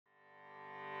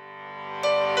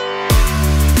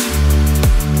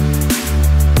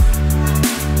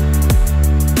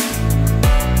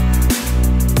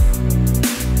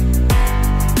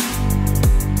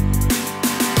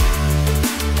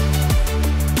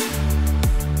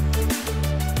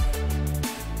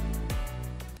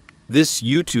This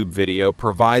YouTube video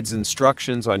provides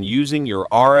instructions on using your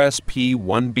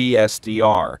RSP1B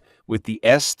SDR with the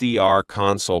SDR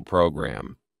Console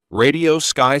program, Radio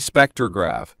Sky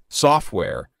Spectrograph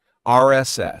software,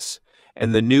 RSS,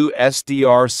 and the new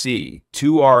SDRc2RSS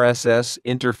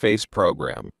interface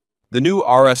program. The new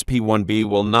RSP1B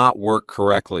will not work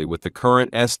correctly with the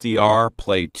current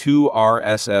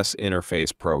SDR2RSS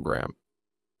interface program.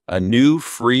 A new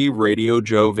free Radio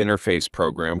JOVE interface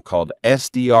program called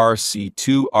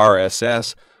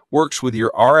SDRc2RSS works with your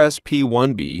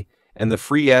RSP1B and the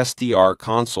free SDR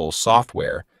Console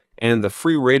software and the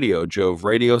free Radio JOVE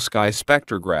Radio Sky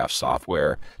Spectrograph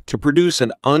software to produce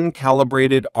an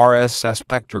uncalibrated RSS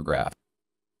spectrograph.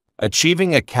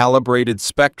 Achieving a calibrated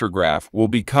spectrograph will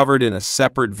be covered in a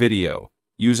separate video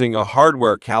using a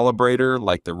hardware calibrator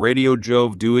like the Radio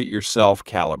JOVE Do-It-Yourself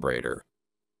calibrator.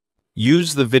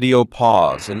 Use the video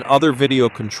pause and other video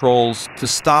controls to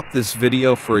stop this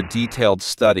video for a detailed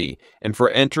study and for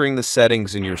entering the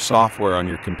settings in your software on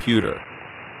your computer.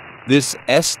 This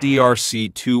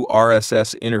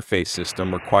SDRc2RSS interface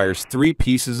system requires 3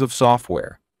 pieces of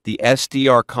software: the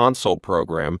SDR Console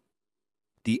program,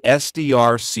 the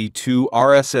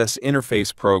SDRc2RSS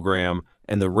interface program,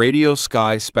 and the Radio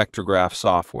Sky Spectrograph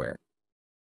software.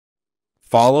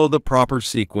 Follow the proper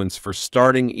sequence for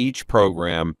starting each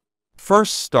program.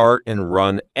 First, start and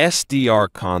run SDR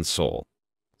Console.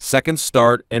 Second,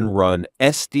 start and run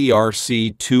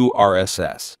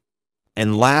SDRc2RSS.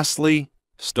 And lastly,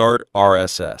 start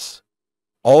RSS.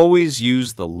 Always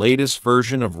use the latest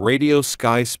version of Radio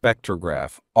Sky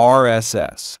Spectrograph,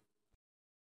 RSS.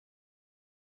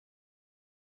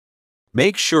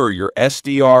 Make sure your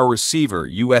SDR receiver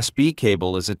USB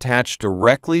cable is attached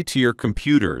directly to your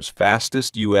computer's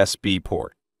fastest USB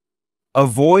port.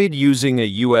 Avoid using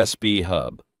a USB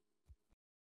hub.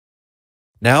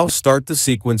 Now start the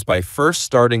sequence by first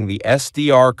starting the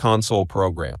SDR Console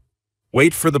program.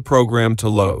 Wait for the program to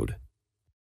load.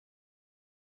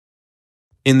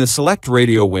 In the Select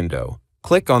Radio window,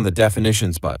 click on the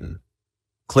Definitions button.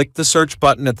 Click the Search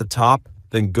button at the top,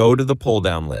 then go to the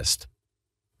pull-down list.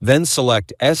 Then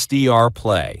select SDR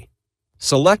Play.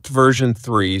 Select version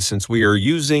 3 since we are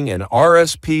using an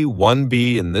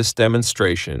RSP1B in this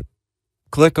demonstration.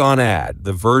 Click on Add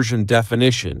the version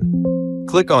definition.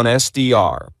 Click on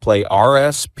SDR Play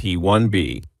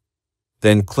RSP1B.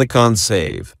 Then click on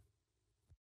Save.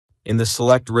 In the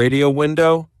Select Radio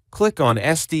window, click on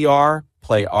SDR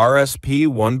Play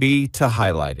RSP1B to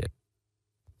highlight it.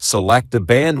 Select a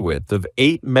bandwidth of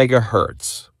 8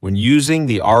 MHz when using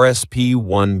the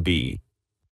RSP1B.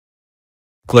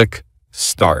 Click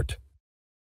Start.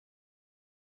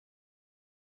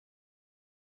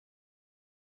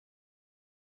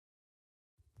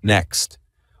 Next,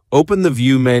 open the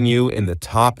View menu in the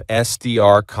top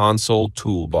SDR Console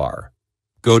toolbar.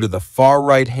 Go to the far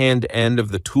right-hand end of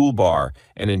the toolbar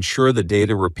and ensure the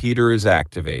data repeater is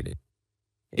activated.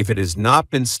 If it has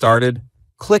not been started,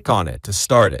 click on it to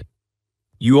start it.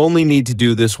 You only need to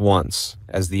do this once,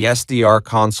 as the SDR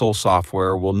Console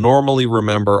software will normally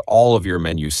remember all of your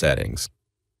menu settings.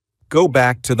 Go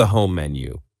back to the Home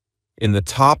menu. In the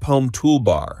top Home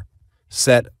toolbar,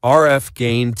 set RF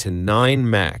gain to 9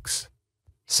 max.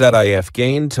 Set IF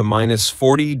gain to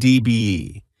 -40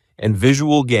 dBe and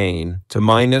visual gain to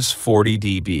 -40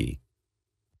 dB.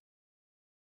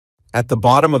 At the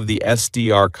bottom of the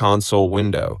SDR Console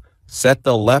window, set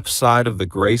the left side of the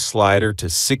gray slider to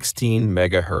 16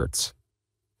 MHz.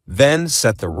 Then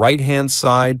set the right-hand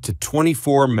side to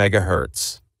 24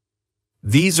 MHz.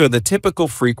 These are the typical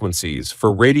frequencies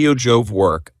for Radio JOVE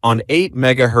work on 8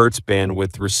 MHz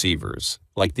bandwidth receivers,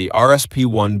 like the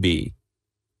RSP1B.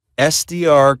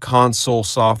 SDR Console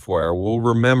software will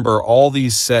remember all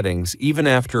these settings even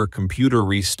after a computer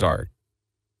restart.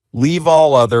 Leave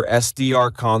all other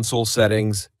SDR Console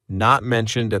settings not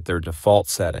mentioned at their default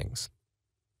settings.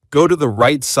 Go to the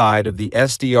right side of the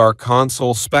SDR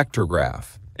Console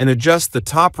spectrograph and adjust the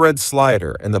top red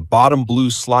slider and the bottom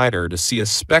blue slider to see a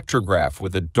spectrograph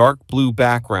with a dark blue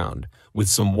background with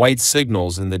some white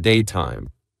signals in the daytime.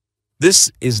 This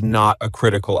is not a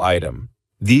critical item.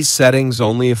 These settings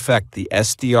only affect the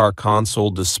SDR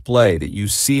Console display that you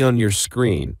see on your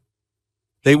screen.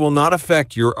 They will not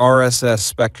affect your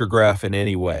RSS spectrograph in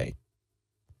any way.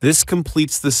 This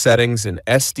completes the settings in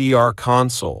SDR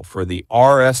Console for the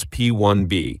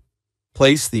RSP1B.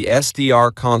 Place the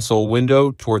SDR Console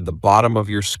window toward the bottom of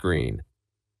your screen.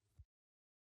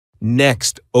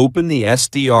 Next, open the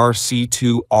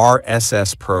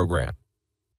SDRc2RSS program.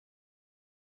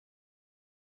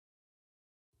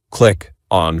 Click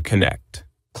on Connect.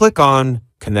 Click on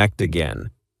Connect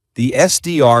again. The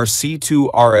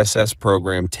SDRc2RSS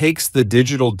program takes the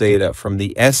digital data from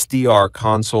the SDR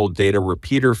Console data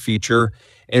repeater feature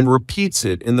and repeats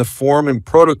it in the form and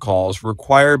protocols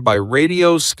required by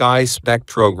Radio Sky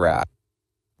Spectrograph.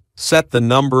 Set the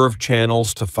number of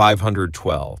channels to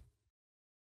 512.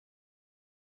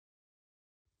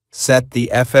 Set the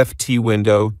FFT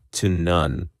window to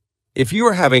none. If you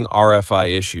are having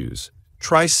RFI issues,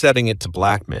 try setting it to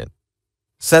black mint.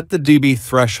 Set the dB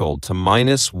threshold to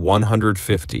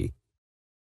 -150.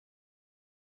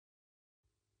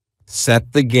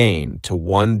 Set the gain to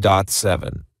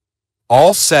 1.7.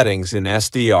 All settings in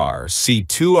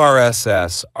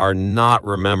SDRc2RSS are not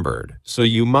remembered, so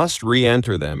you must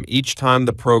re-enter them each time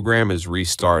the program is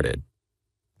restarted.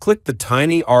 Click the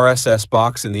tiny RSS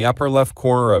box in the upper left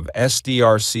corner of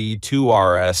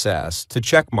SDRc2RSS to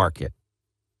checkmark it.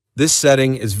 This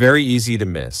setting is very easy to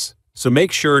miss, so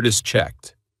make sure it is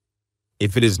checked.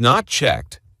 If it is not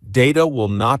checked, data will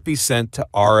not be sent to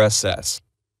RSS.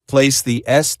 Place the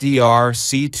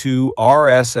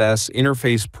SDRc2RSS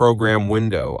interface program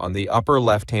window on the upper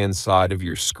left-hand side of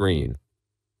your screen.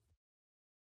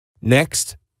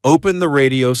 Next, open the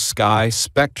Radio Sky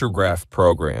Spectrograph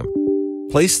program.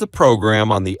 Place the program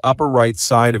on the upper right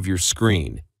side of your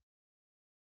screen.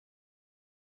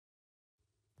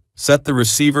 Set the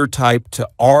receiver type to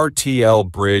RTL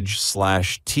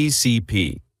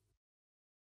bridge/TCP.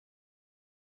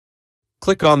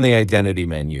 Click on the Identity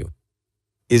menu.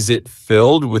 Is it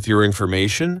filled with your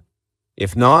information?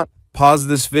 If not, pause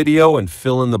this video and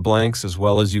fill in the blanks as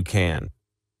well as you can.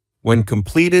 When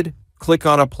completed, click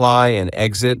on Apply and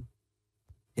Exit.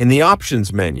 In the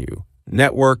Options menu,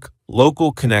 Network,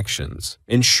 Local Connections,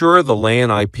 ensure the LAN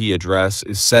IP address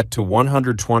is set to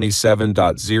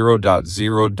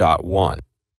 127.0.0.1.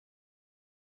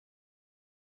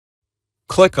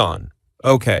 Click on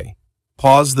OK.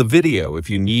 Pause the video if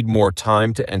you need more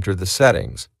time to enter the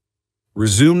settings.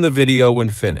 Resume the video when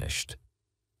finished.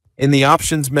 In the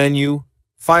Options menu,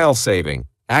 File Saving,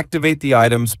 activate the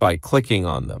items by clicking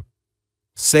on them.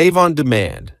 Save on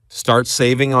demand, start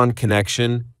saving on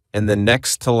connection, and the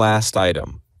next to last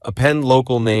item. Append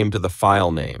local name to the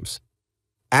file names.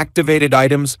 Activated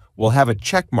items will have a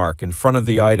check mark in front of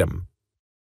the item.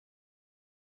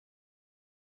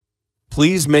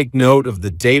 Please make note of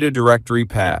the data directory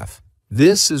path.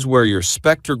 This is where your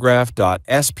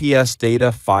spectrograph.sps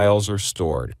data files are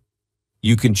stored.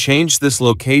 You can change this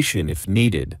location if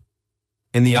needed.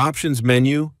 In the Options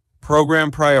menu,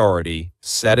 Program Priority,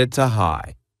 set it to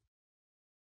High.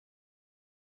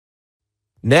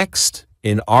 Next,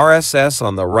 in RSS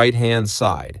on the right-hand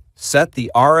side, set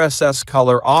the RSS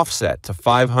color offset to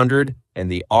 500 and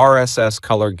the RSS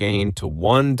color gain to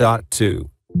 1.2.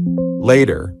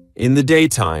 Later, in the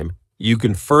daytime, you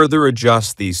can further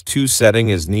adjust these two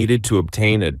settings as needed to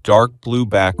obtain a dark blue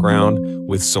background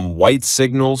with some white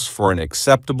signals for an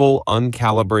acceptable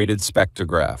uncalibrated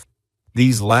spectrograph.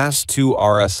 These last two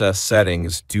RSS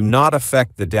settings do not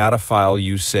affect the data file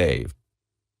you save.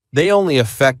 They only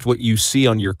affect what you see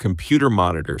on your computer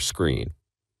monitor screen.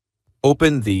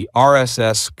 Open the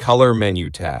RSS Color menu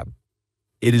tab.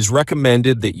 It is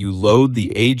recommended that you load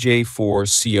the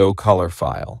AJ4CO color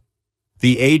file.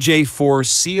 The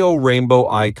AJ4CO rainbow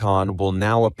icon will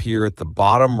now appear at the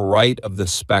bottom right of the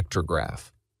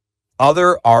spectrograph.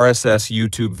 Other RSS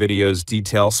YouTube videos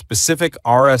detail specific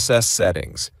RSS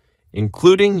settings,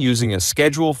 including using a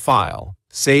schedule file,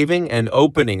 saving and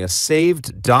opening a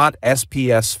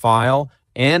saved.sps file,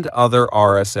 and other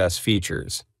RSS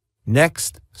features.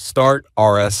 Next, start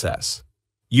RSS.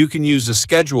 You can use a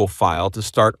schedule file to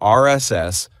start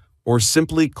RSS, or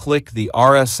simply click the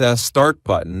RSS Start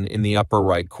button in the upper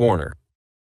right corner.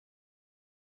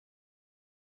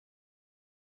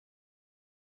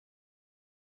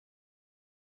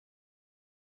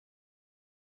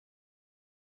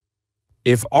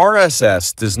 If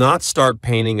RSS does not start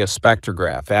painting a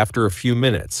spectrograph after a few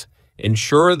minutes,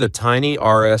 ensure the tiny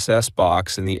RSS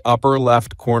box in the upper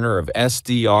left corner of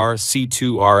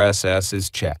SDRc2RSS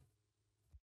is checked.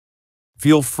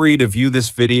 Feel free to view this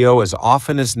video as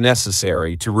often as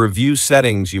necessary to review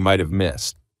settings you might have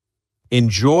missed.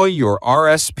 Enjoy your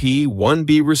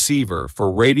RSP1B receiver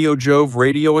for Radio JOVE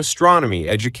Radio Astronomy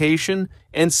education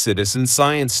and citizen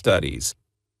science studies.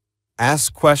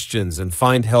 Ask questions and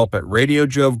find help at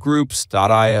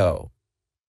radiojovegroups.io.